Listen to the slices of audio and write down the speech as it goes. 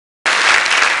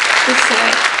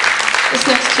This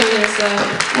next tune is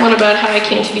one about how I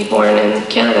came to be born in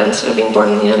Canada instead of being born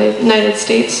in the United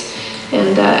States.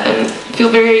 And I feel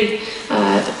very,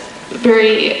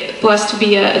 very blessed to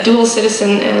be a dual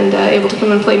citizen and able to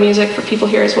come and play music for people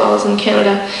here as well as in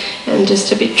Canada, and just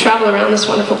to travel around this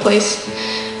wonderful place.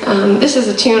 This is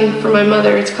a tune for my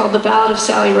mother. It's called The Ballad of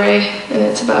Sally Ray, and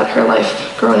it's about her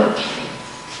life growing up.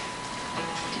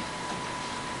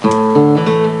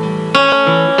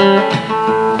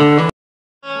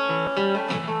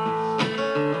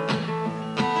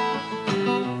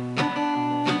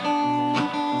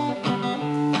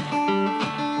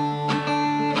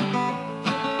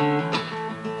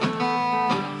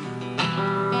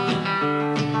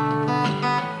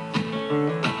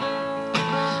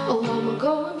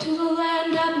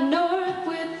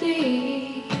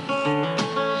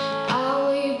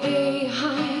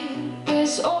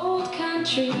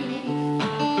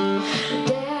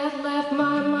 Dad left,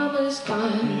 my mama's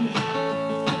gone.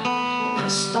 I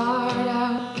start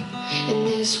out in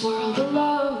this world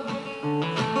alone.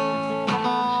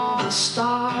 I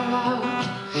start out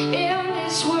in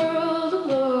this world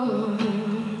alone.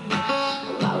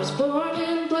 Well, I was born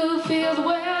in Bluefield,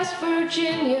 West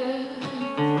Virginia,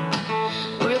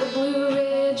 where the Blue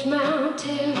Ridge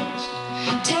Mountains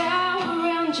tower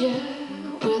around you,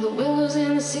 where the willows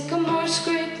and the sycamores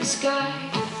scrape the sky.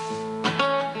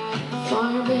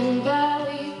 Farming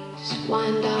valleys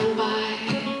wind on by,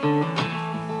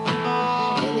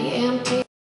 and the empty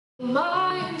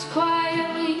mines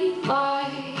quietly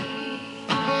lie.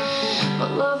 My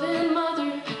loving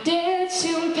mother did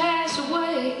soon pass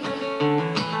away.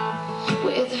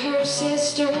 With her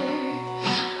sister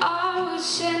I was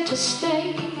sent to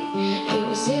stay. It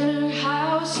was in her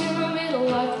house in the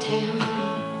middle of town,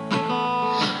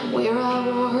 where I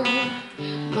wore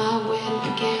my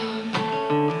wedding gown.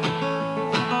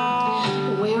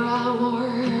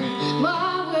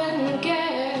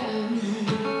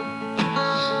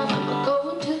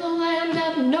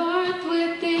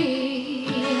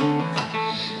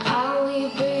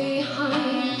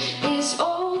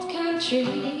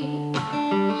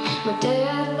 My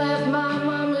dad left, my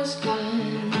mama's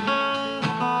gone.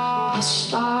 I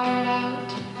start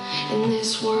out in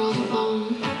this world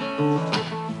alone.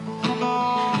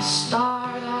 I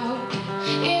start out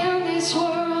in this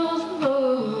world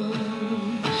alone.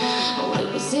 Oh, it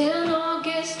was in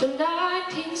August of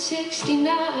 1969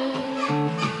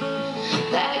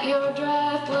 that your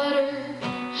draft letter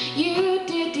you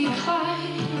did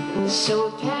decline. So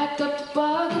I packed up the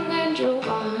bug and then drove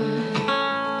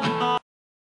on,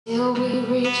 till we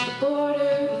reached the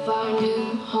border of our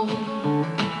new home.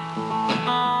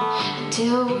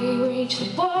 Until we reached the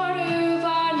border of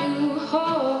our new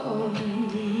home.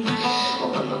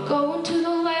 Oh, I'm going to the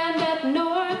land up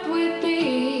north with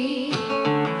thee.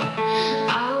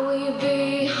 I'll leave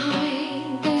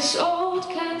behind this old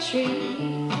country.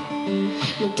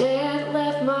 My dad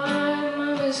left, my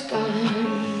mama's gone,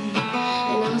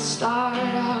 and I'll start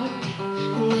out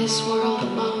in this world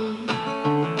alone.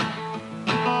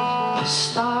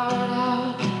 Start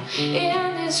out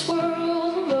in this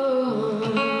world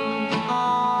alone.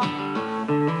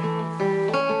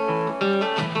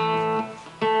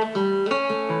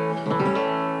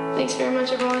 Thanks very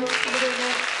much, everyone. Have a great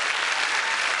night.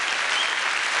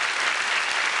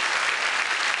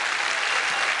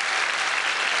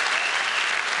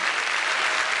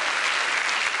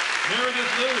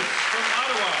 Meredith Luce from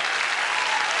Ottawa.